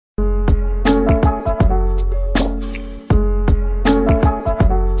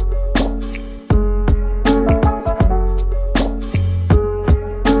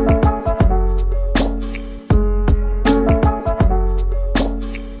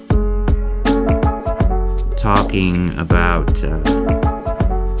talking about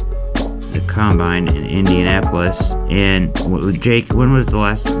the Combine in Indianapolis. And Jake, when was the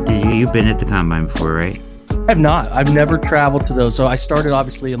last? You've been at the Combine before, right? I have not. I've never traveled to those. So I started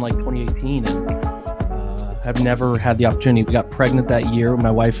obviously in like 2018 and have never had the opportunity. We got pregnant that year,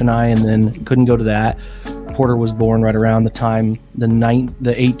 my wife and I, and then couldn't go to that. Porter was born right around the time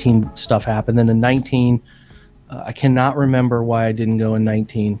the 18 stuff happened. Then in 19, I cannot remember why I didn't go in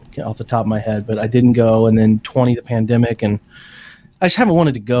 19 off the top of my head, but I didn't go. And then 20, the pandemic, and I just haven't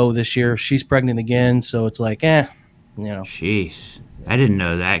wanted to go this year. She's pregnant again, so it's like, Jeez, I didn't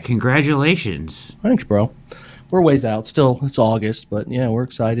know that. Congratulations. Thanks, bro. We're ways out. Still, it's August, but yeah, we're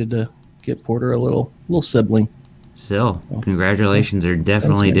excited to get Porter a little sibling. Still, congratulations are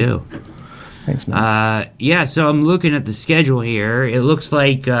definitely due. Thanks, man. So I'm looking at the schedule here. It looks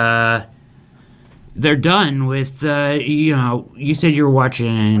like they're done with, you said you were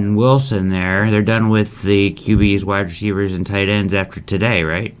watching Wilson there. They're done with the QBs, wide receivers, and tight ends after today,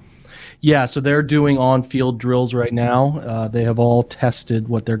 right? Yeah, so they're doing on-field drills right now. They have all tested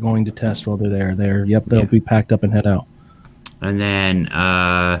what they're going to test while they're there. They'll be packed up and head out. And then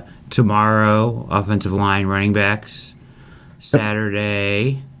tomorrow, offensive line, running backs.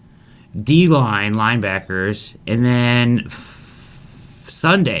 Saturday, D-line, linebackers. And then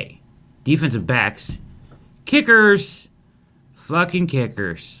Sunday, defensive backs, kickers, fucking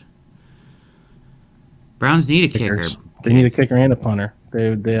kickers. Browns need a kicker. They need a kicker and a punter. They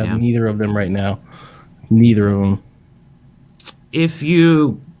have neither of them right now. Neither of them. If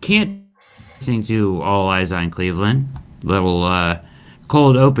you can't think to All Eyes on Cleveland, little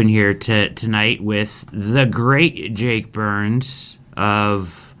cold open here tonight with the great Jake Burns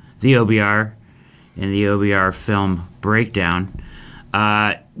of the OBR and the OBR film breakdown.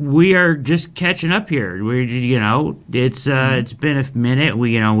 We are just catching up here. It's been a minute.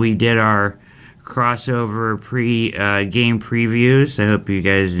 We did our crossover game previews. I hope you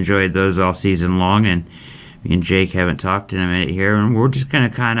guys enjoyed those all season long. And me and Jake haven't talked in a minute here, and we're just gonna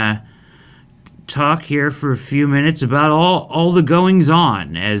kind of talk here for a few minutes about all the goings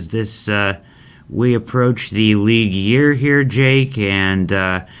on as this we approach the league year here, Jake, and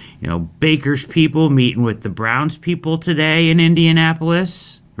Baker's people meeting with the Browns people today in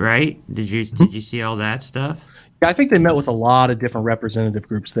Indianapolis, right? Did you see all that stuff? Yeah, I think they met with a lot of different representative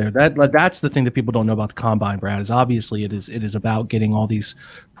groups there. That's the thing that people don't know about the Combine, Brad, is obviously it is about getting all these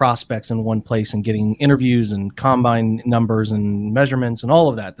prospects in one place and getting interviews and Combine numbers and measurements and all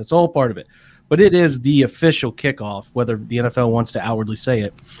of that. That's all part of it. But it is the official kickoff, whether the NFL wants to outwardly say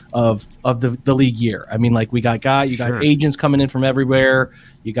it, of the league year. I mean, like, you got agents coming in from everywhere.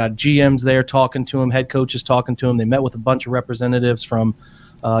 You got GMs there talking to them, head coaches talking to them. They met with a bunch of representatives from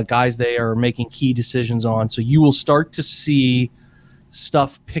guys they are making key decisions on. So you will start to see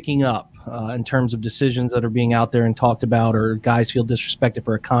stuff picking up in terms of decisions that are being out there and talked about, or guys feel disrespected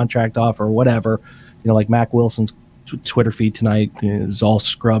for a contract offer or whatever. Like Mac Wilson's Twitter feed tonight is all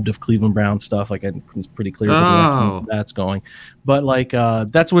scrubbed of Cleveland Browns stuff. Like, it's pretty clear that's going. But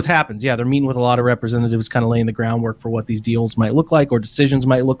that's what happens. Yeah, they're meeting with a lot of representatives, kind of laying the groundwork for what these deals might look like or decisions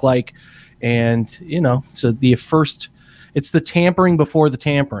might look like. And, so it's the tampering before the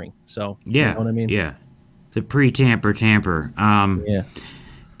tampering. So, yeah, you know what I mean? Yeah. The pre-tamper. Yeah.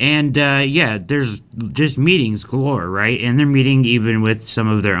 And, there's just meetings galore, right? And they're meeting even with some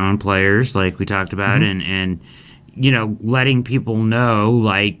of their own players, like we talked about, and letting people know,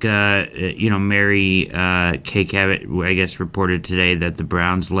 like, Mary Kay Cabot, I guess, reported today that the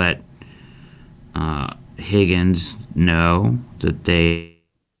Browns let Higgins know that they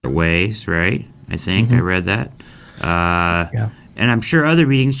are ways, right? I think I read that. And I'm sure other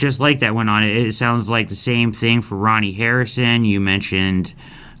meetings just like that went on. It sounds like the same thing for Ronnie Harrison. You mentioned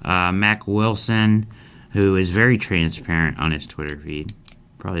Mac Wilson, who is very transparent on his Twitter feed.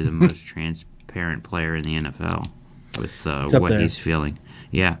 Probably the most transparent player in the NFL with what he's feeling.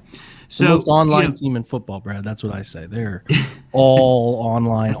 Yeah. So, the most online team in football, Brad. That's what I say. They're all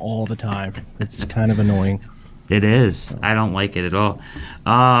online all the time. It's kind of annoying. It is. I don't like it at all.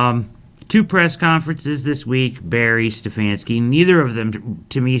 2 press conferences this week, Barry, Stefanski. Neither of them,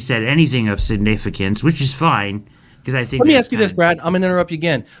 to me, said anything of significance, which is fine, because I think. Let me ask you this, Brad. I'm going to interrupt you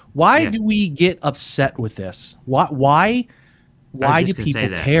again. Why do we get upset with this? Why do people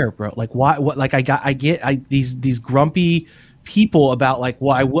care, bro? Like, why? What? Like, I get these grumpy people about, like,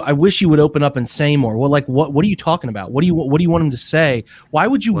 well, I wish you would open up and say more. Well, like, what are you talking about? What do you want them to say? Why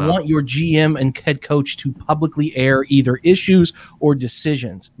would you want your GM and head coach to publicly air either issues or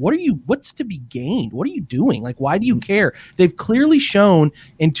decisions? What's to be gained? What are you doing? Like, why do you care? They've clearly shown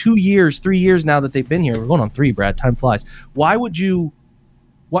in 2 years, 3 years now that they've been here. We're going on 3, Brad. Time flies. Why would you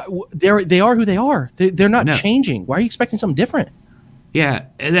They are who they are. They're not No. changing. Why are you expecting something different? Yeah,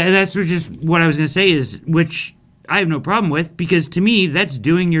 that's just what I was going to say is, which I have no problem with, because to me, that's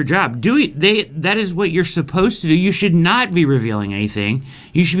doing your job. That is what you're supposed to do. You should not be revealing anything.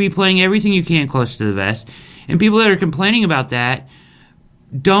 You should be playing everything you can close to the vest. And people that are complaining about that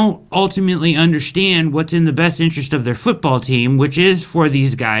don't ultimately understand what's in the best interest of their football team, which is for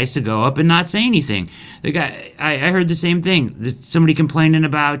these guys to go up and not say anything. I heard the same thing. Somebody complaining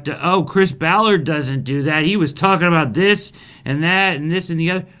about, Chris Ballard doesn't do that. He was talking about this and that and this and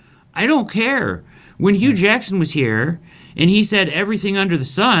the other. I don't care. When Hugh Jackson was here and he said everything under the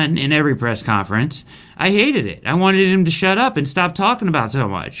sun in every press conference, I hated it. I wanted him to shut up and stop talking about so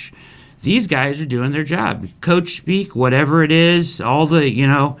much. These guys are doing their job. Coach speak, whatever it is,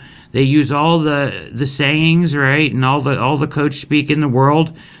 they use all the sayings, right? And all the coach speak in the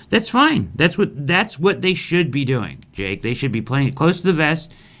world. That's fine. That's what they should be doing, Jake. They should be playing it close to the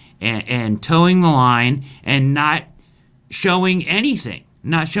vest and towing the line and not showing anything,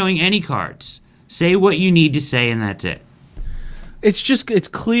 not showing any cards. Say what you need to say, and that's it. It's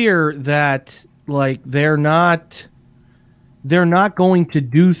clear that they're not going to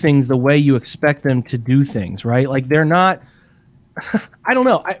do things the way you expect them to do things, right? Like they're not. I don't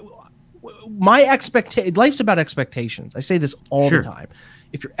know. Life's about expectations. I say this all the time.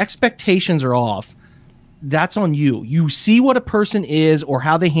 If your expectations are off, that's on you. You see what a person is or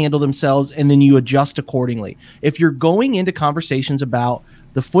how they handle themselves, and then you adjust accordingly. If you're going into conversations about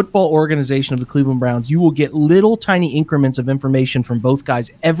the football organization of the Cleveland Browns, you will get little tiny increments of information from both guys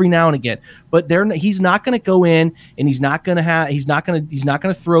every now and again. But he's not going to go in and he's not going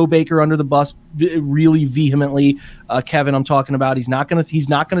to throw Baker under the bus really vehemently. Kevin, I'm talking about. He's not going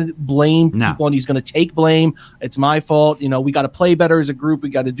to blame people, and he's going to take blame. It's my fault. We got to play better as a group. We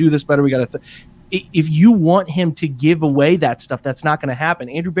got to do this better. We got to. If you want him to give away that stuff, that's not going to happen.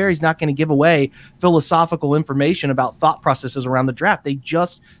 Andrew Berry's not going to give away philosophical information about thought processes around the draft. They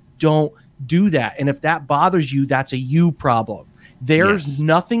just don't do that. And if that bothers you, that's a you problem. There's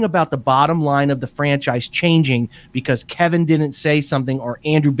nothing about the bottom line of the franchise changing because Kevin didn't say something or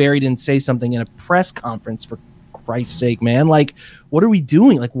Andrew Berry didn't say something in a press conference, for Christ's sake, man. What are we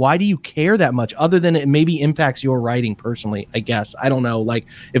doing? Why do you care that much other than it maybe impacts your writing personally? I guess. I don't know.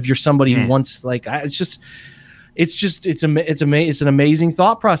 If you're somebody who wants, it's an amazing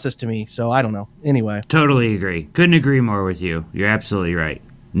thought process to me. So I don't know. Anyway. Totally agree. Couldn't agree more with you. You're absolutely right.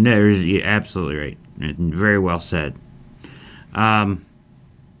 You're absolutely right. Very well said. The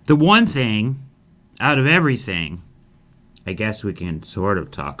one thing out of everything I guess we can sort of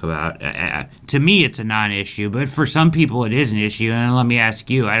talk about. To me, it's a non-issue, but for some people, it is an issue. And let me ask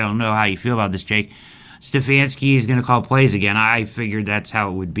you, I don't know how you feel about this, Jake. Stefanski is going to call plays again. I figured that's how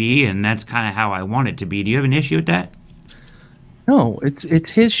it would be, and that's kind of how I want it to be. Do you have an issue with that? No,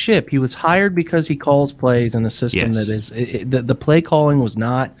 it's his ship. He was hired because he calls plays in a system that is the play calling was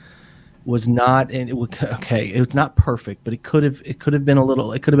not and it's not perfect, but it could have been a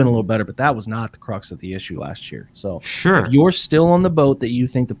little better, but that was not the crux of the issue last year. So sure, if you're still on the boat that you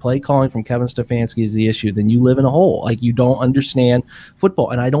think the play calling from Kevin Stefanski is the issue, then you live in a hole. You don't understand football,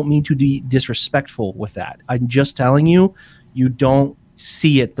 and I don't mean to be disrespectful with that. I'm just telling you, you don't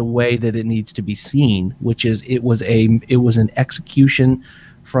see it the way that it needs to be seen, which is it was an execution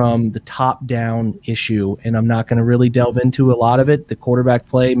from the top down issue, and I'm not going to really delve into a lot of it. The quarterback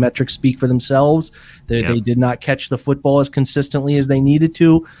play metrics speak for themselves. They did not catch the football as consistently as they needed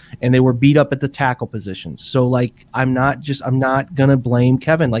to, and they were beat up at the tackle positions. So I'm not going to blame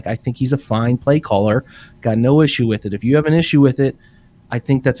Kevin. I think he's a fine play caller. Got no issue with it. If you have an issue with it, I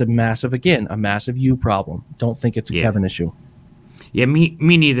think that's a massive you problem. Don't think it's a Kevin issue. Yeah, me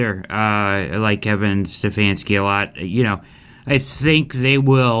neither. I like Kevin Stefanski a lot. I think they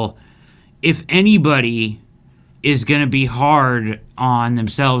will, if anybody is going to be hard on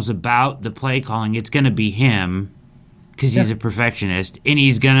themselves about the play calling, it's going to be him because he's a perfectionist, and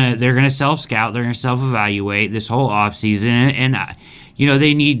they're going to self-scout, they're going to self-evaluate this whole offseason, and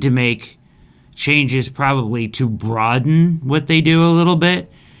they need to make changes probably to broaden what they do a little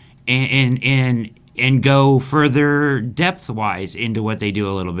bit and go further depth-wise into what they do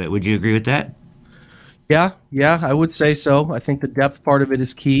a little bit. Would you agree with that? Yeah, I would say so. I think the depth part of it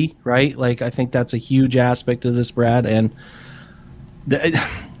is key, right? I think that's a huge aspect of this, Brad, and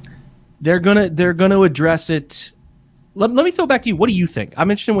they're gonna address it. Let me throw it back to you. What do you think?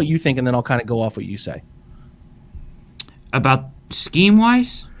 I'm interested in what you think, and then I'll kind of go off what you say about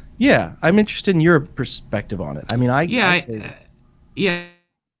scheme-wise. Yeah, I'm interested in your perspective on it. I mean, I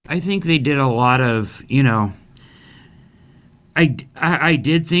think they did a lot of I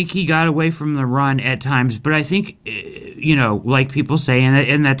did think he got away from the run at times, but I think, like people say,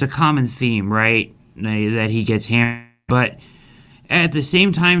 and that's a common theme, right? That he gets hammered. But at the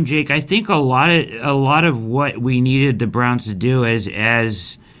same time, Jake, I think a lot of what we needed the Browns to do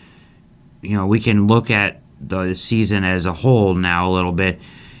as we can look at the season as a whole now a little bit.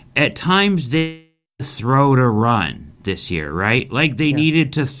 At times they throw to run this year, right? Like they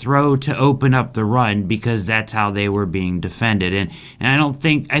needed to throw to open up the run because that's how they were being defended.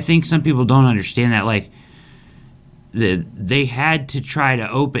 And I think some people don't understand that. Like they had to try to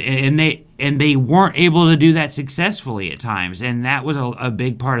open, and they weren't able to do that successfully at times. And that was a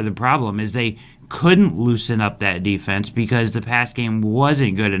big part of the problem, is they couldn't loosen up that defense because the pass game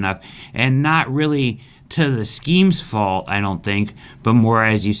wasn't good enough, and not really to the scheme's fault, I don't think, but more,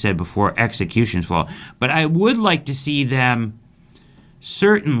 as you said before, execution's fault. But I would like to see them,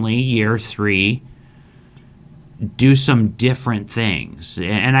 certainly year 3, do some different things.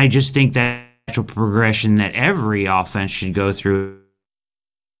 And I just think that natural progression that every offense should go through,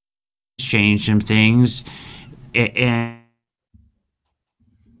 change some things, and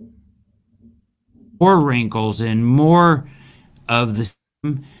more wrinkles and more of the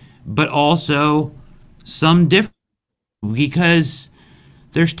same, but also some different, because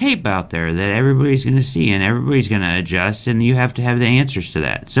there's tape out there that everybody's going to see and everybody's going to adjust, and you have to have the answers to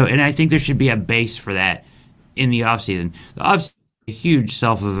that. So, and I think there should be a base for that in the offseason. The offseason is a huge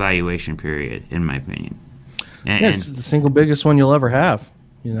self-evaluation period, in my opinion. And it's the single biggest one you'll ever have,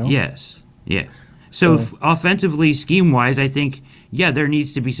 Yes, yeah. So offensively, scheme-wise, I think, there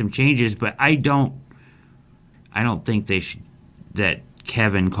needs to be some changes, but I don't think that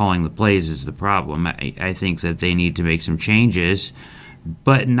Kevin calling the plays is the problem. I think that they need to make some changes,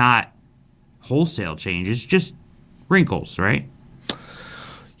 but not wholesale changes, just wrinkles, right?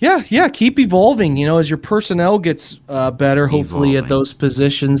 Yeah, keep evolving. As your personnel gets better, hopefully at those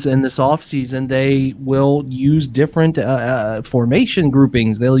positions in this offseason, they will use different formation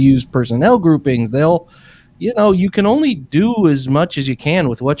groupings. They'll use personnel groupings. You can only do as much as you can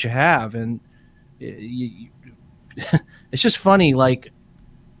with what you have. And it's just funny, like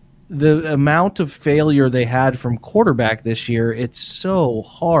the amount of failure they had from quarterback this year. It's so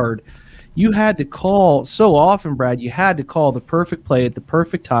hard. You had to call so often, Brad. You had to call the perfect play at the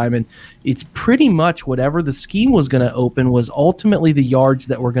perfect time, and it's pretty much whatever the scheme was going to open was ultimately the yards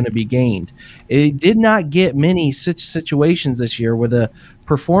that were going to be gained. It did not get many such situations this year where the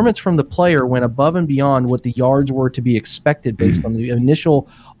performance from the player went above and beyond what the yards were to be expected based on the initial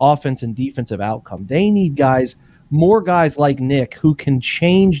offense and defensive outcome. They need more guys like Nick who can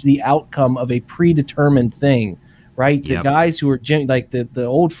change the outcome of a predetermined thing. Right, the guys who are like the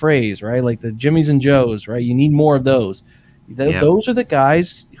old phrase, right, like the Jimmies and Joes, right? You need more of those. Those are the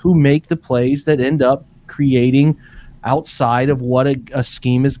guys who make the plays that end up creating outside of what a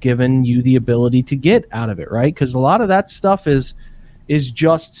scheme has given you the ability to get out of it, right? Because a lot of that stuff is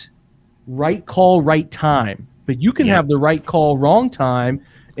just right call, right time. But you can have the right call, wrong time,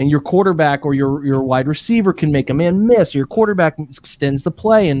 and your quarterback or your wide receiver can make a man miss. Your quarterback extends the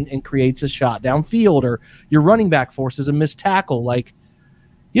play and creates a shot downfield, or your running back forces a missed tackle.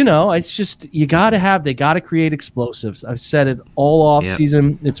 It's just they got to create explosives. I've said it all off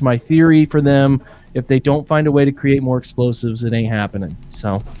season. It's my theory for them. If they don't find a way to create more explosives, it ain't happening.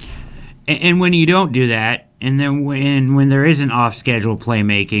 So, and when you don't do that, and then when there isn't off schedule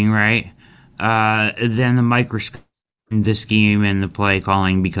playmaking, right? Then the scheme and the play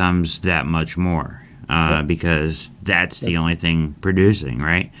calling becomes that much more because that's the only thing producing,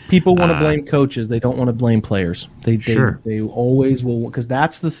 right? People want to blame coaches. They don't want to blame players. They always will, because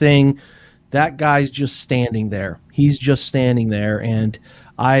that's the thing. That guy's just standing there. He's just standing there, and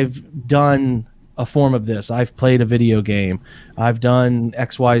I've done a form of this. I've played a video game. I've done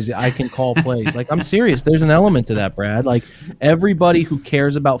XYZ. I can call plays. Like, I'm serious. There's an element to that, Brad. Like, everybody who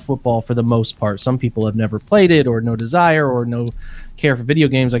cares about football, for the most part, some people have never played it or no desire or no care for video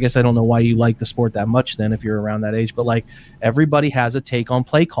games. I guess I don't know why you like the sport that much then if you're around that age. But, like, everybody has a take on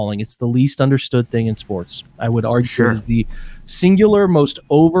play calling. It's the least understood thing in sports. I would argue it is the singular most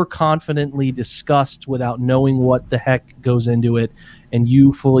overconfidently discussed without knowing what the heck goes into it. And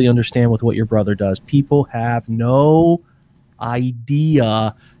you fully understand with what your brother does. People have no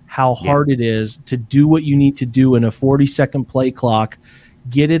idea how hard it is to do what you need to do in a 40-second play clock,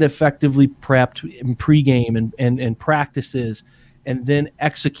 get it effectively prepped in pregame and practices, and then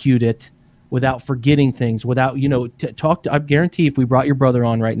execute it without forgetting things, without, I guarantee if we brought your brother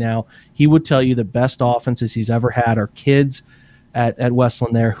on right now, he would tell you the best offenses he's ever had are kids at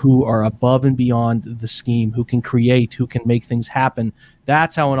Westland there who are above and beyond the scheme, who can create, who can make things happen.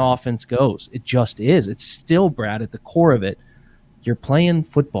 That's how an offense goes. It just is. It's still, Brad, at the core of it, You're playing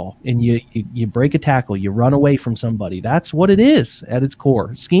football, and you break a tackle, you run away from somebody. That's what it is at its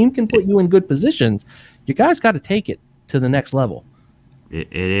core. Scheme can put you in good positions. You guys got to take it to the next level.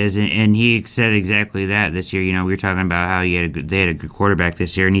 It is, and he said exactly that this year. We were talking about how they had a good quarterback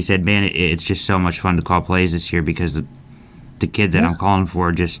this year, and he said, "Man, it's just so much fun to call plays this year because the kid that I'm calling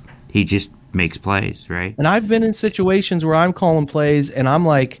for he just makes plays, right?" And I've been in situations where I'm calling plays, and I'm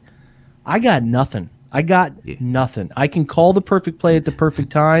like, I got nothing. Nothing. I can call the perfect play at the perfect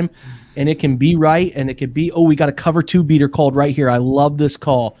time, and it can be right, and it could be, we got a cover 2 beater called right here. I love this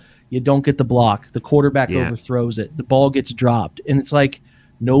call. You don't get the block. The quarterback overthrows it. The ball gets dropped. And it's like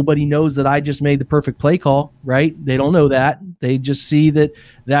nobody knows that I just made the perfect play call, right? They don't know that. They just see that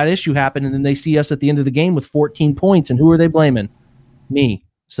issue happened, and then they see us at the end of the game with 14 points, and who are they blaming? Me.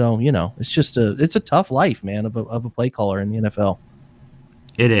 So, it's a tough life, man, of a play caller in the NFL.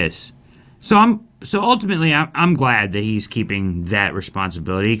 It is. So ultimately, I'm glad that he's keeping that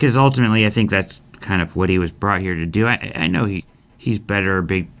responsibility, because ultimately I think that's kind of what he was brought here to do. I know he's better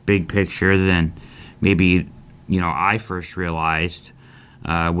big picture than maybe I first realized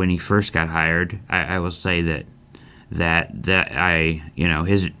when he first got hired. I will say that I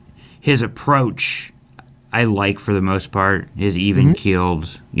his approach I like for the most part, his even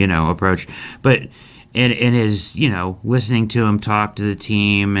keeled approach, but in his listening to him talk to the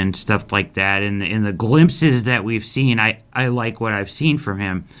team and stuff like that, and in the glimpses that we've seen, I like what I've seen from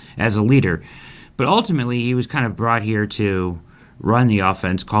him as a leader. But ultimately, he was kind of brought here to run the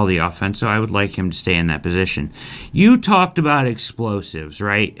offense, call the offense, so I would like him to stay in that position. You talked about explosives,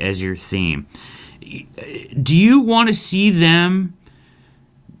 right, as your theme. Do you want to see them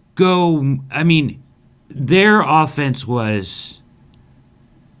go? I mean, their offense was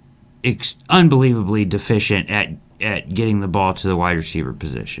unbelievably deficient at getting the ball to the wide receiver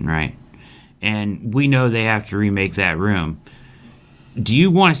position, right? And we know they have to remake that room. Do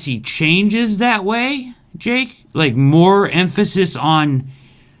you want to see changes that way, Jake? Like more emphasis on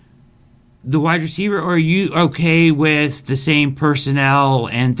the wide receiver, or are you okay with the same personnel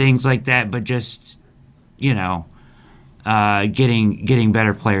and things like that, but just getting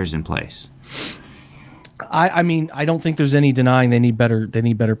better players in place? I mean, I don't think there's any denying they need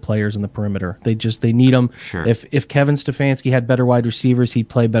better players in the perimeter. They need them. Sure. If Kevin Stefanski had better wide receivers, he'd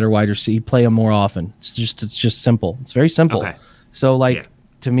play better wide receivers. He'd play them more often. It's just simple. It's very simple. Okay. So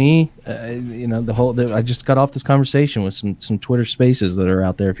to me, I just got off this conversation with some Twitter Spaces that are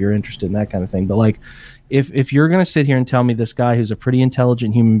out there if you're interested in that kind of thing. But if you're going to sit here and tell me this guy who's a pretty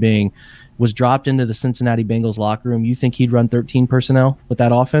intelligent human being was dropped into the Cincinnati Bengals locker room, you think he'd run 13 personnel with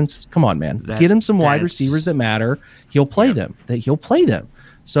that offense? Come on, man. Get him some wide receivers that matter. He'll play them. He'll play them.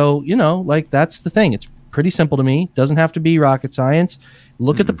 So, that's the thing. It's pretty simple to me. Doesn't have to be rocket science.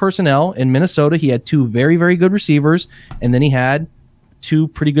 Look at the personnel. In Minnesota, he had 2 very, very good receivers, and then he had 2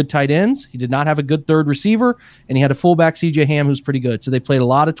 pretty good tight ends. He did not have a good third receiver, and he had a fullback, C.J. Ham, who's pretty good. So they played a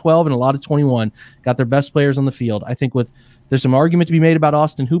lot of 12 and a lot of 21, got their best players on the field. I think there's some argument to be made about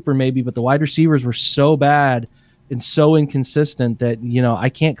Austin Hooper maybe, but the wide receivers were so bad and so inconsistent that, I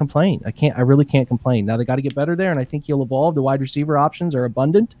can't complain. I really can't complain. Now they got to get better there, and I think he'll evolve. The wide receiver options are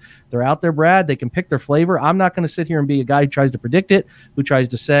abundant. They're out there, Brad. They can pick their flavor. I'm not going to sit here and be a guy who tries to predict it, who tries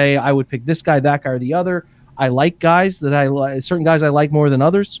to say I would pick this guy, that guy, or the other. I like guys certain guys I like more than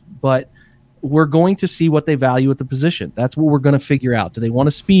others, but we're going to see what they value at the position. That's what we're going to figure out. Do they want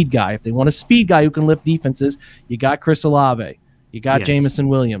a speed guy? If they want a speed guy who can lift defenses, you got Chris Olave. You got Jameson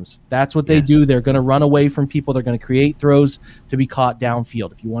Williams. That's what they do. They're going to run away from people. They're going to create throws to be caught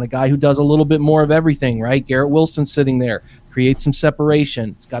downfield. If you want a guy who does a little bit more of everything, right? Garrett Wilson's sitting there. Create some separation.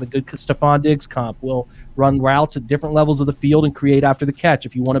 It's got a good Stephon Diggs comp. Will run routes at different levels of the field and create after the catch.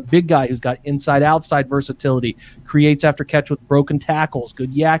 If you want a big guy who's got inside-outside versatility, creates after catch with broken tackles, good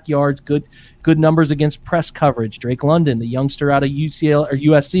yak yards, good numbers against press coverage. Drake London, the youngster out of UCL or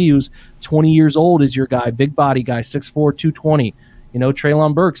USC, who's 20 years old, is your guy. Big body guy, 6'4", 220.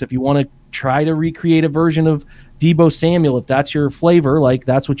 Treylon Burks, if you want to try to recreate a version of Deebo Samuel, if that's your flavor,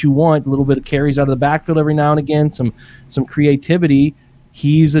 that's what you want, a little bit of carries out of the backfield every now and again, some creativity.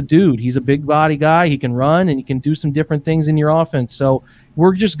 He's a dude. He's a big body guy. He can run, and he can do some different things in your offense. So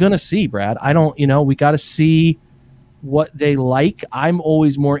we're just going to see, Brad. We got to see what they like. I'm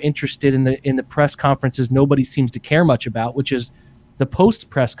always more interested in the press conferences nobody seems to care much about, which is the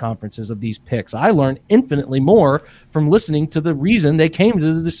post-press conferences of these picks. I learned infinitely more from listening to the reason they came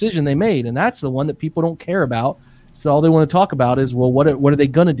to the decision they made, and that's the one that people don't care about. So all they want to talk about is, well, what are they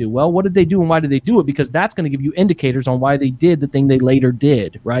going to do? Well, what did they do and why did they do it? Because that's going to give you indicators on why they did the thing they later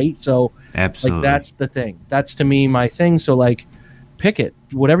did, right? So absolutely, that's the thing. That's, to me, my thing. So, pick it.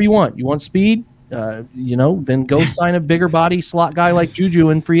 Whatever you want. You want speed? then go sign a bigger body slot guy like Juju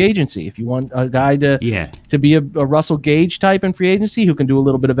in free agency. If you want a guy to be a Russell Gage type in free agency who can do a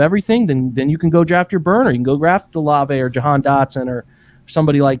little bit of everything, then you can go draft your burner. You can go draft Olave or Jahan Dotson or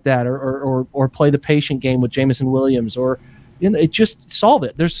somebody like that, or play the patient game with Jameson Williams, or it just solve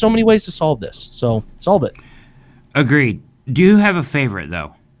it. There's so many ways to solve this, so solve it. Agreed. Do you have a favorite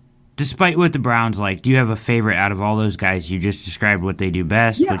though? Despite what the Browns like, do you have a favorite out of all those guys you just described what they do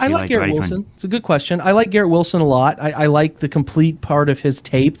best? Yeah, I like Garrett Wilson. It's a good question. I like Garrett Wilson a lot. I like the complete part of his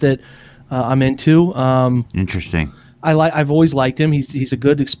tape that I'm into. Interesting. I've always liked him. He's a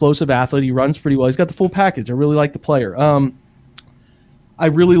good explosive athlete. He runs pretty well. He's got the full package. I really like the player. I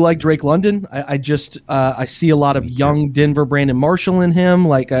really like Drake London. I see a lot of young Denver Brandon Marshall in him.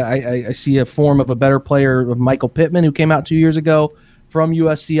 Like I see a form of a better player of Michael Pittman, who came out 2 years ago from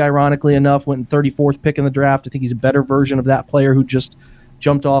USC, ironically enough, went in 34th pick in the draft. I think he's a better version of that player who just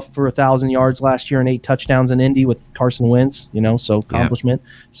jumped off for 1,000 yards last year and 8 touchdowns in Indy with Carson Wentz, so accomplishment.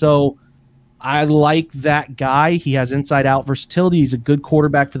 Yep. So I like that guy. He has inside-out versatility. He's a good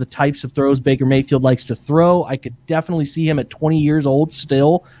quarterback for the types of throws Baker Mayfield likes to throw. I could definitely see him at 20 years old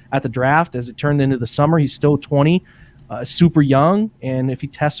still at the draft. As it turned into the summer, he's still 20, super young. And if he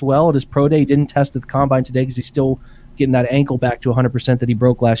tests well at his pro day, he didn't test at the combine today because he's still getting that ankle back to 100% that he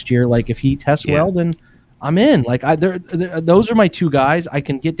broke last year. Like, if he tests well, then I'm in. Like, those are my two guys. I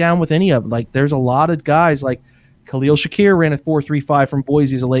can get down with any of them. Like, there's a lot of guys like Khalil Shakir ran a 4.35 from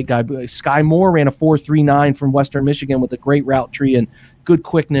Boise as a late guy. Sky Moore ran a 4.39 from Western Michigan with a great route tree and good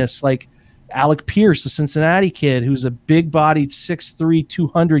quickness. Like Alec Pierce, the Cincinnati kid, who's a big-bodied 6'3",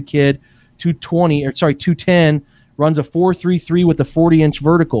 200 kid, 210, runs a 4.33 with a 40-inch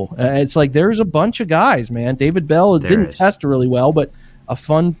vertical. It's like there's a bunch of guys, man. David Bell didn't test really well, but a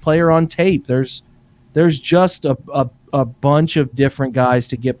fun player on tape. There's just a bunch of different guys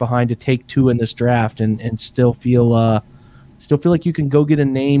to get behind to take two in this draft and still feel like you can go get a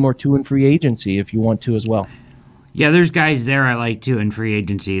name or two in free agency if you want to as well. Yeah, there's guys there I like too in free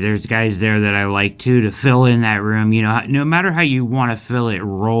agency. There's guys there that I like too to fill in that room. No matter how you want to fill it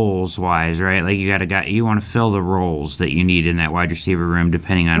roles wise, right? Like you want to fill the roles that you need in that wide receiver room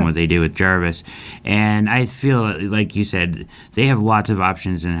depending on what they do with Jarvis. And I feel like you said they have lots of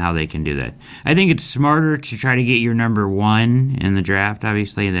options in how they can do that. I think it's smarter to try to get your number one in the draft,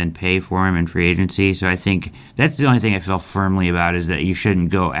 obviously, than pay for him in free agency. So I think that's the only thing I feel firmly about is that you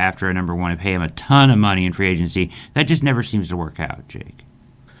shouldn't go after a number one and pay him a ton of money in free agency. That just never seems to work out, Jake.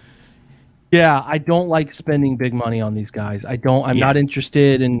 Yeah, I don't like spending big money on these guys. I'm not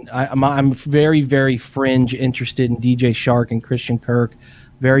interested in. I'm very, very fringe interested in DJ Shark and Christian Kirk.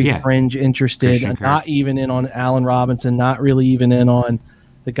 Very fringe interested. Not even in on Allen Robinson. Not really even in on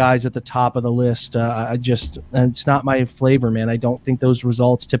the guys at the top of the list. It's not my flavor, man. I don't think those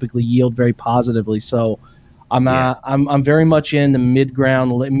results typically yield very positively. So I'm very much in the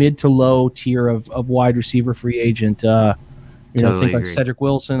mid to low tier of wide receiver free agent. Think like Cedric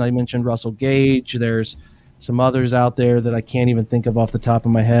Wilson. I mentioned Russell Gage. There's some others out there that I can't even think of off the top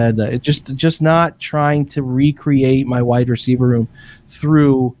of my head. It just not trying to recreate my wide receiver room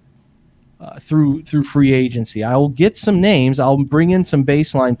through free agency. I will get some names. I'll bring in some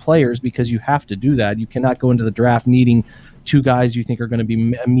baseline players because you have to do that. You cannot go into the draft needing two guys you think are going to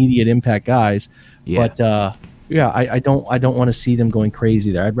be immediate impact guys. Yeah. But I don't want to see them going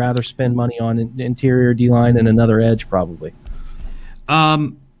crazy there. I'd rather spend money on interior D-line and another edge probably.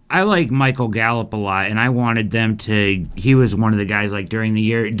 I like Michael Gallup a lot, and I wanted them to. He was one of the guys like during the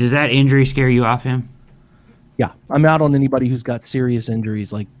year. Does that injury scare you off him? Yeah, I'm out on anybody who's got serious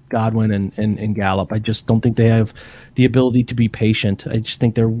injuries like Godwin and Gallup. I just don't think they have the ability to be patient. I just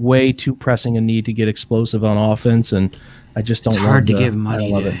think they're way too pressing a need to get explosive on offense, and I just don't. It's hard to give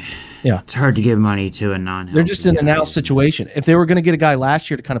money to. Yeah, it's hard to give money to a non-healthy. They're just in a now situation. If they were going to get a guy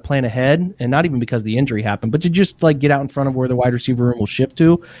last year to kind of plan ahead, and not even because the injury happened, but to just like get out in front of where the wide receiver room will shift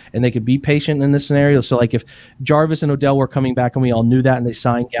to, and they could be patient in this scenario. So like if Jarvis and Odell were coming back, and we all knew that, and they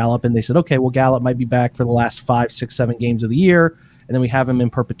signed Gallup, and they said, okay, well Gallup might be back for the last 5, 6, 7 games of the year, and then we have him in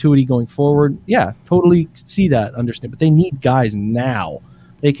perpetuity going forward. Yeah, totally see that, understand. But they need guys now.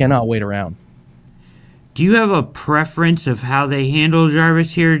 They cannot wait around. Do you have a preference of how they handle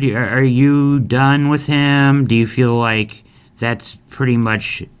Jarvis here? Are you done with him? Do you feel like that's pretty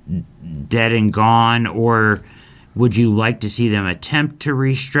much dead and gone? Or would you like to see them attempt to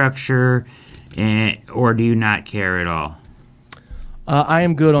restructure? Or do you not care at all? I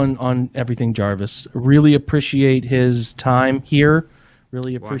am good on everything Jarvis. Really appreciate his time here.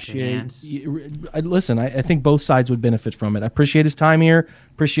 Really appreciate. Listen, I think both sides would benefit from it. I appreciate his time here.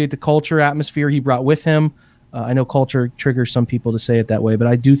 Appreciate the culture, atmosphere he brought with him. I know culture triggers some people to say it that way, but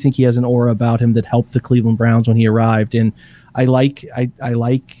I do think he has an aura about him that helped the Cleveland Browns when he arrived, and I like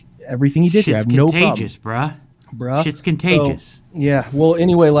everything he did here. I have no problem. Contagious, bruh. Shit's contagious. So, yeah. Well,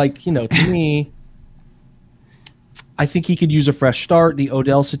 anyway, to me, I think he could use a fresh start. The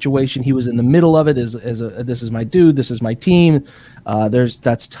Odell situation, he was in the middle of it. This is my dude. This is my team.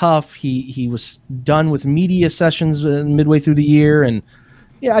 That's tough. He was done with media sessions midway through the year, and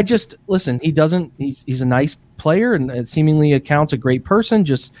yeah, listen. He's a nice player and seemingly accounts a great person.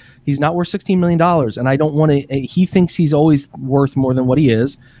 Just he's not worth $16 million, and I don't want to. He thinks he's always worth more than what he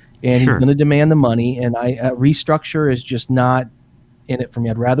is, and he's going to demand the money. And restructure is just not in it for me.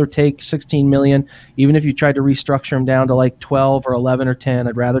 I'd rather take $16 million, even if you tried to restructure him down to like 12 or 11 or 10.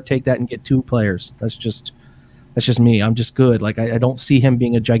 I'd rather take that and get 2 players. That's just me. I'm just good. Like I don't see him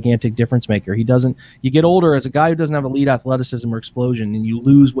being a gigantic difference maker. He doesn't. You get older as a guy who doesn't have elite athleticism or explosion, and you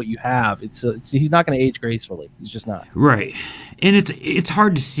lose what you have. He's not going to age gracefully. He's just not. Right, and it's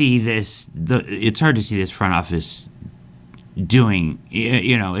hard to see this. It's hard to see this front office doing.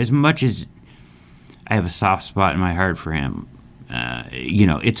 As much as I have a soft spot in my heart for him.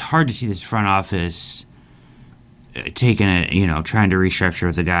 It's hard to see this front office taking trying to restructure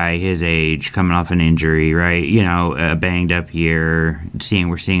with a guy his age, coming off an injury, right? A banged up year,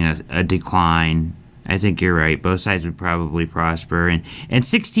 we're seeing a decline. I think you're right. Both sides would probably prosper. And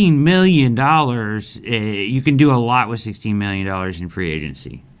 $16 million, you can do a lot with $16 million in free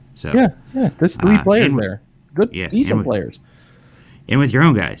agency. So yeah, that's 3 players there. Good, decent players. And with your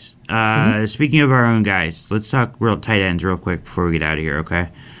own guys. Speaking of our own guys, let's talk real tight ends real quick before we get out of here, okay?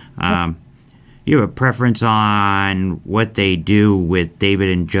 You have a preference on what they do with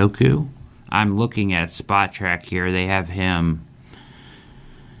David Njoku? I'm looking at Spot Track here. They have him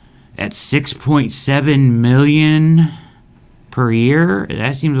at $6.7 million per year.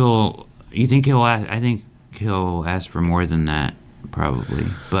 That seems a little. You think he'll ask? I think he'll ask for more than that, probably.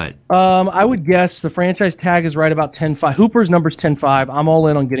 But I would guess the franchise tag is right about 10.5. Hooper's number's 10.5. I'm all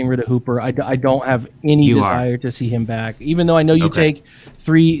in on getting rid of Hooper. I don't have any desire to see him back, even though I know you take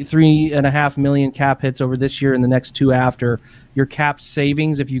 $3.5 million cap hits over this year and the next 2 after. Your cap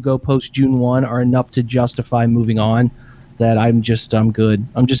savings, if you go post June 1, are enough to justify moving on. That I'm good.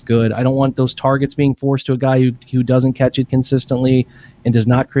 I'm just good. I don't want those targets being forced to a guy who doesn't catch it consistently and does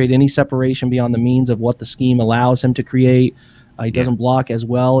not create any separation beyond the means of what the scheme allows him to create. He doesn't block as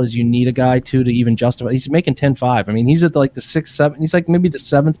well as you need a guy to even justify. He's making 10.5. I mean, he's at like the 6th, 7th. He's like maybe the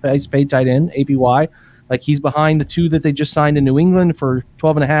 7th paid tight end, APY. Like he's behind the 2 that they just signed in New England for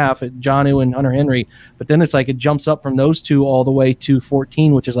 12.5 at Jonnu and Hunter Henry. But then it's like it jumps up from those 2 all the way to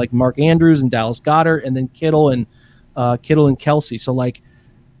 14, which is like Mark Andrews and Dallas Goedert, and then Kittle and Kelsey. So like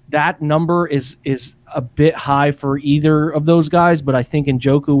that number is a bit high for either of those guys. But I think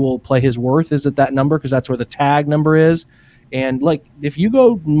Njoku will play his worth is at that number because that's where the tag number is. And like if you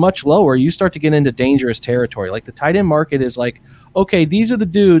go much lower, you start to get into dangerous territory. Like the tight end market is like, okay, these are the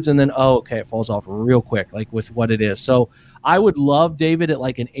dudes, and then it falls off real quick, like with what it is. So I would love David at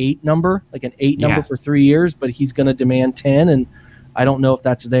like an 8 number, number for 3 years, but he's going to demand 10, and I don't know if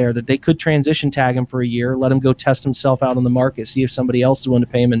that's there. That they could transition tag him for a year, let him go test himself out on the market, see if somebody else is willing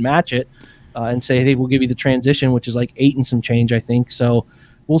to pay him and match it, and say, hey, we'll give you the transition, which is like 8 and some change, I think. So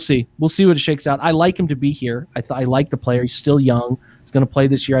we'll see. We'll see what it shakes out. I like him to be here. I like the player. He's still young. He's going to play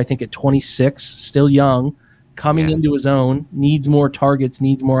this year, I think, at 26. Still young, coming into his own. Needs more targets.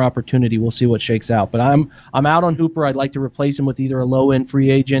 Needs more opportunity. We'll see what shakes out. But I'm out on Hooper. I'd like to replace him with either a low end free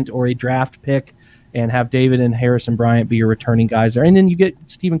agent or a draft pick, and have David and Harrison Bryant be your returning guys there. And then you get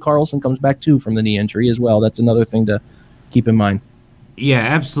Steven Carlson comes back too from the knee injury as well. That's another thing to keep in mind. Yeah,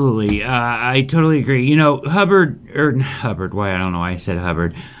 absolutely. I totally agree. Hubbard, why I don't know why I said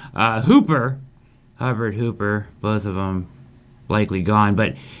Hubbard. Hooper, both of them likely gone.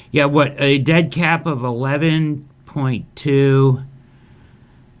 But yeah, a dead cap of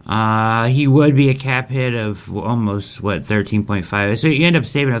 11.2. He would be a cap hit of almost 13.5. So you end up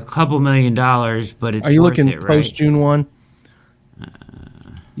saving a couple $1 million, but it's. Are you worth looking it, post right? June 1?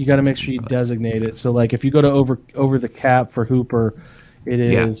 You got to make sure you designate it. So like if you go to over the cap for Hooper, it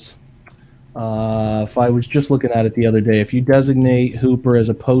is. If I was just looking at it the other day, if you designate Hooper as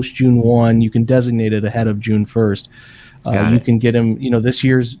a post June 1, you can designate it ahead of June 1st. You can get him. This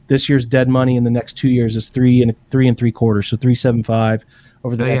year's dead money in the next 2 years is 3 and 3.75, so 3.75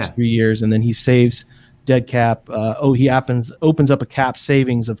 over the next 3 years, and then he saves dead cap. He opens up a cap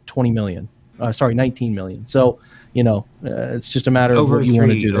savings of 19 million. So it's just a matter of what you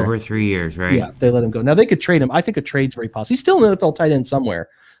want to do there. Over 3 years, right? Yeah, they let him go. Now they could trade him. I think a trade's very possible. He's still an NFL tight end somewhere,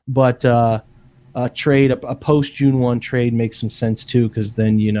 but trade, a post June 1 trade makes some sense too, because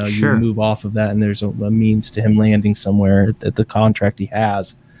then you move off of that, and there's a means to him landing somewhere at the contract he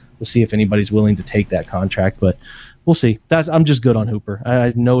has. We'll see if anybody's willing to take that contract, but we'll see. I'm just good on Hooper. I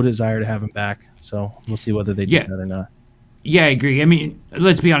have no desire to have him back, so we'll see whether they do that or not. Yeah, I agree. I mean,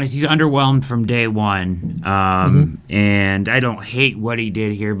 let's be honest. He's underwhelmed from day one, and I don't hate what he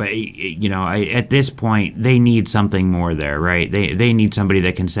did here, but at this point, they need something more there, right? They need somebody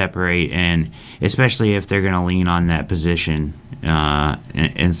that can separate, and especially if they're going to lean on that position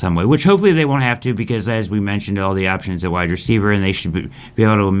in some way, which hopefully they won't have to, because as we mentioned, all the options at wide receiver, and they should be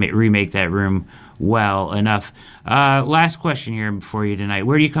able to remake that room well enough. Last question here before you tonight.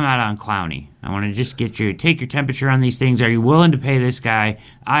 Where do you come out on Clowney? I want to just take your temperature on these things. Are you willing to pay this guy?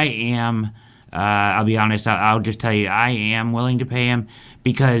 I am. I'll be honest. I'll just tell you, I am willing to pay him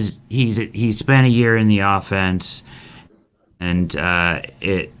because he's spent a year in the offense, and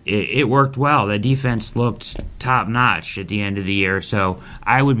it worked well. The defense looked top notch at the end of the year, so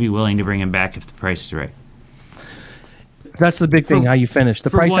I would be willing to bring him back if the price is right. That's the big thing, how you finish. The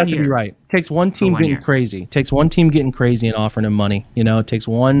price has to be right. It takes one team getting crazy. It takes one team getting crazy and offering him money. It takes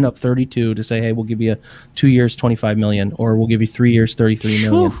one of 32 to say, hey, we'll give you 2 years, $25 million, or we'll give you 3 years, $33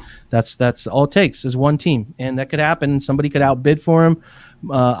 million. That's all it takes is one team. And that could happen. Somebody could outbid for him.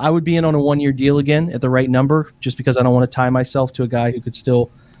 I would be in on a 1-year deal again at the right number, just because I don't want to tie myself to a guy who could still,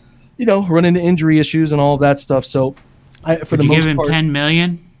 run into injury issues and all of that stuff. So would you give him $10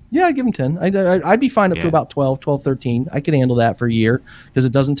 million? Yeah, I'd give him 10. I'd be fine up to about 12, 13. I could handle that for a year because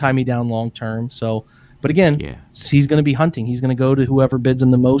it doesn't tie me down long term. So, but again, he's going to be hunting. He's going to go to whoever bids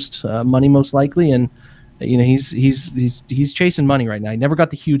him the most money, most likely, and he's chasing money right now. He never got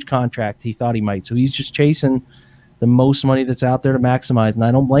the huge contract he thought he might, so he's just chasing the most money that's out there to maximize. And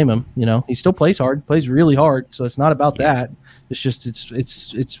I don't blame him. He still plays hard, plays really hard. So it's not about that. It's just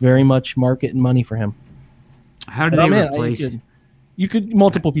it's very much market and money for him. How do they replace? You could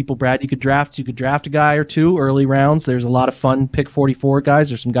multiple people, Brad. You could draft a guy or two early rounds. There's a lot of fun pick 44 guys.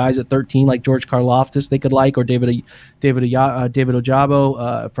 There's some guys at 13 like George Karlaftis they could like, or David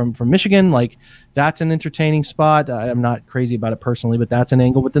Ojabo from Michigan. Like, that's an entertaining spot. I'm not crazy about it personally, but that's an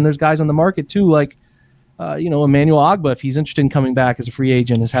angle. But then there's guys on the market too, like Emmanuel Ogbah, if he's interested in coming back as a free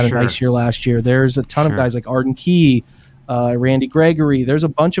agent, has had a nice year last year. There's a ton of guys like Arden Key, Randy Gregory. There's a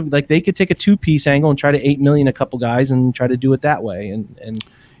bunch of, like, they could take a 2-piece angle and try to $8 million a couple guys and try to do it that way and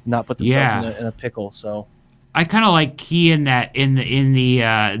not put themselves in a pickle. So I kind of like Key in that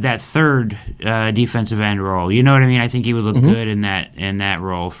that third defensive end role. You know what I mean? I think he would look good in that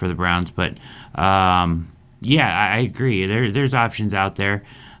role for the Browns. But I agree. There's options out there.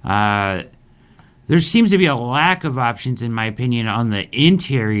 There seems to be a lack of options, in my opinion, on the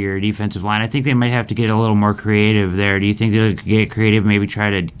interior defensive line. I think they might have to get a little more creative there. Do you think they could get creative, maybe try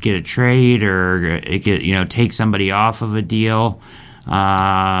to get a trade or take somebody off of a deal,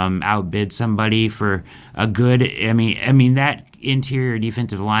 outbid somebody for a good? I mean that interior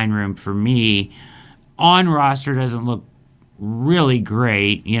defensive line room for me on roster doesn't look really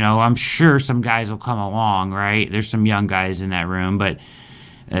great. I'm sure some guys will come along, right? There's some young guys in that room, but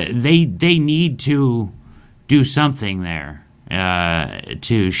they need to do something there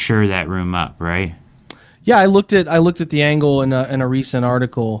to shore that room up, right? Yeah, I looked at the angle in a recent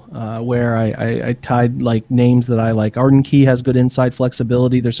article where I tied like names that I like. Arden Key has good inside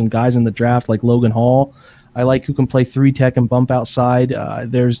flexibility. There's some guys in the draft like Logan Hall I like, who can play 3-tech and bump outside.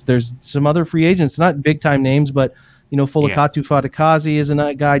 There's some other free agents, not big time names, but Fulakatu Fatakazi is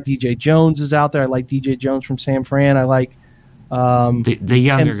a guy. DJ Jones is out there. I like DJ Jones from San Fran. I like the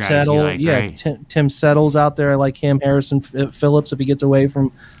younger Tim guys Settle. you like, right? Tim Settle's out there. I like him. Harrison Phillips, if he gets away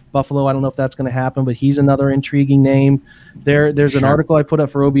from Buffalo, I don't know if that's going to happen, but he's another intriguing name. There's an article I put up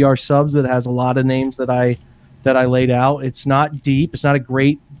for OBR subs that has a lot of names that I laid out. It's not deep. It's not a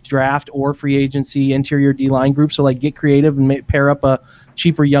great draft or free agency interior D-line group. So, like, get creative and pair up a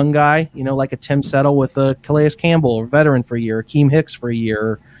cheaper young guy, like a Tim Settle with a Calais Campbell, or veteran for a year, or Keem Hicks for a year,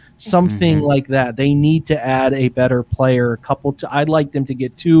 or something like that. They need to add a better player. I'd like them to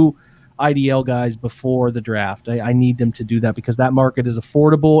get 2 IDL guys before the draft. I need them to do that because that market is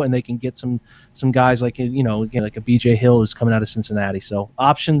affordable and they can get some guys like, again, like a BJ Hill who's coming out of Cincinnati. So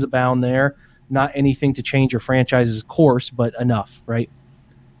options abound there. Not anything to change your franchise's course, but enough, right?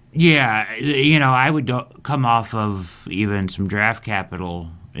 Yeah, I would come off of even some draft capital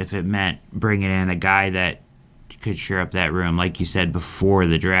if it meant bringing in a guy that could shore up that room, like you said, before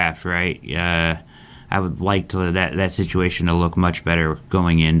the draft, right? I would like that situation to look much better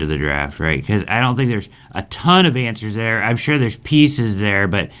going into the draft, right? Because I don't think there's a ton of answers there. I'm sure there's pieces there,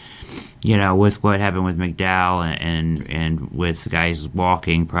 but with what happened with McDowell and with guys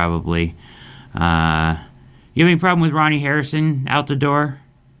walking probably, You have any problem with Ronnie Harrison out the door?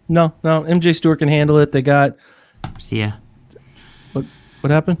 No. MJ Stewart can handle it. They got. See ya. What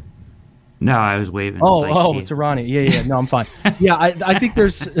happened? No, I was waving. To Ronnie. Yeah. No, I'm fine. Yeah, I think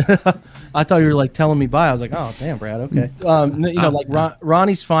there's. I thought you were like telling me bye. I was like, oh damn, Brad. Okay.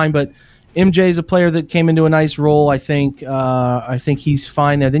 Ronnie's fine, but MJ's a player that came into a nice role. I think he's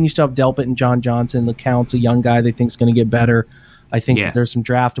fine there. Then you still have Delpit and John Johnson. The Count's a young guy they think is going to get better. I think that there's some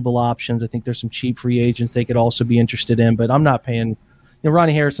draftable options. I think there's some cheap free agents they could also be interested in, but I'm not paying.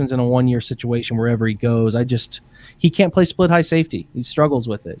 Ronnie Harrison's in a 1-year situation wherever he goes. He can't play split high safety. He struggles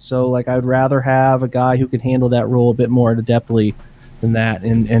with it. So I would rather have a guy who can handle that role a bit more adeptly than that.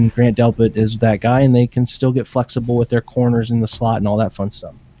 And Grant Delpit is that guy, and they can still get flexible with their corners in the slot and all that fun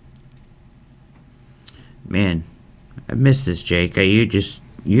stuff. Man, I missed this, Jake.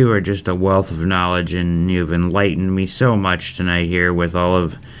 You are just a wealth of knowledge, and you've enlightened me so much tonight here with all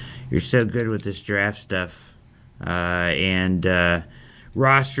of. You're so good with this draft stuff, and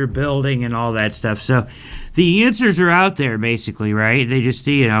roster building and all that stuff. So the answers are out there, basically, right? They just,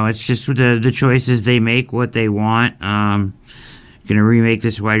 it's just the choices they make, what they want. Going to remake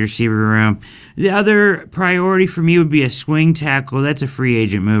this wide receiver room. The other priority for me would be a swing tackle. That's a free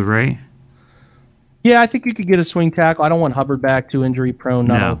agent move, right? Yeah, I think you could get a swing tackle. I don't want Hubbard back, too injury prone.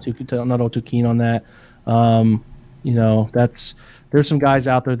 Not all too keen on that. There's some guys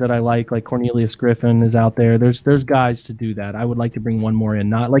out there that I like Cornelius Griffin is out there. There's guys to do that. I would like to bring one more in,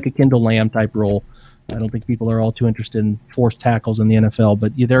 not like a Kendall Lamb type role. I don't think people are all too interested in forced tackles in the NFL,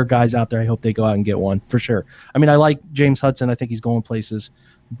 but there are guys out there. I hope they go out and get one for sure. I mean, I like James Hudson. I think he's going places,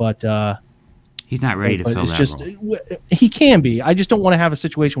 but he's not ready to fill that role. He can be. I just don't want to have a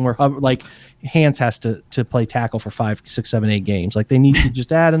situation where Hans has to play tackle for 5, 6, 7, 8 games. They need to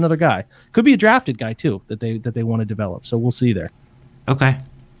just add another guy. Could be a drafted guy too that they want to develop. So we'll see there. Okay.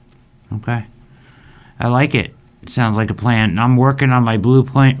 I like it. It sounds like a plan. I'm working on my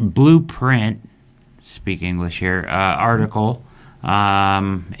blueprint, speak English here, article. So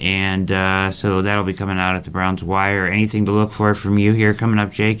that'll be coming out at the Browns Wire. Anything to look for from you here coming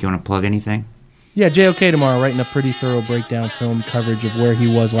up, Jake? You want to plug anything? Yeah, JOK tomorrow, writing a pretty thorough breakdown film coverage of where he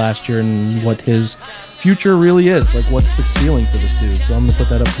was last year and what his future really is. What's the ceiling for this dude? So I'm going to put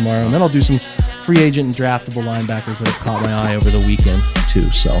that up tomorrow. And then I'll do some free agent and draftable linebackers that have caught my eye over the weekend, too.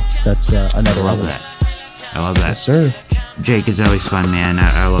 So that's another level. I love that. Yes, sir. Jake, it's always fun, man.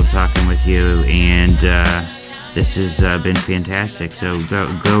 I love talking with you, and this has been fantastic. So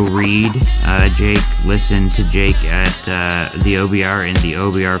go read Jake, listen to Jake at the OBR and the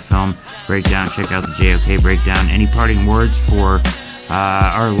OBR film breakdown. Check out the JOK breakdown. Any parting words for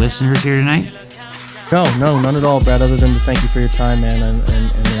our listeners here tonight? No, none at all, Brad, other than to thank you for your time, man,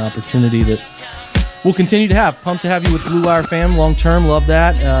 and the opportunity that we'll continue to have. Pumped to have you with Blue Wire fam long term. Love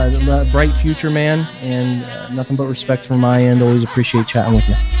that. Bright future, man, and nothing but respect from my end. Always appreciate chatting with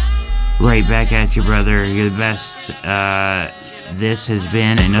you. Right back at you, brother. You're the best. This has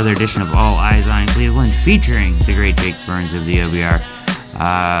been another edition of All Eyes on Cleveland featuring the great Jake Burns of the OBR.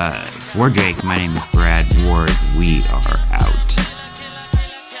 For Jake, my name is Brad Ward. We are out.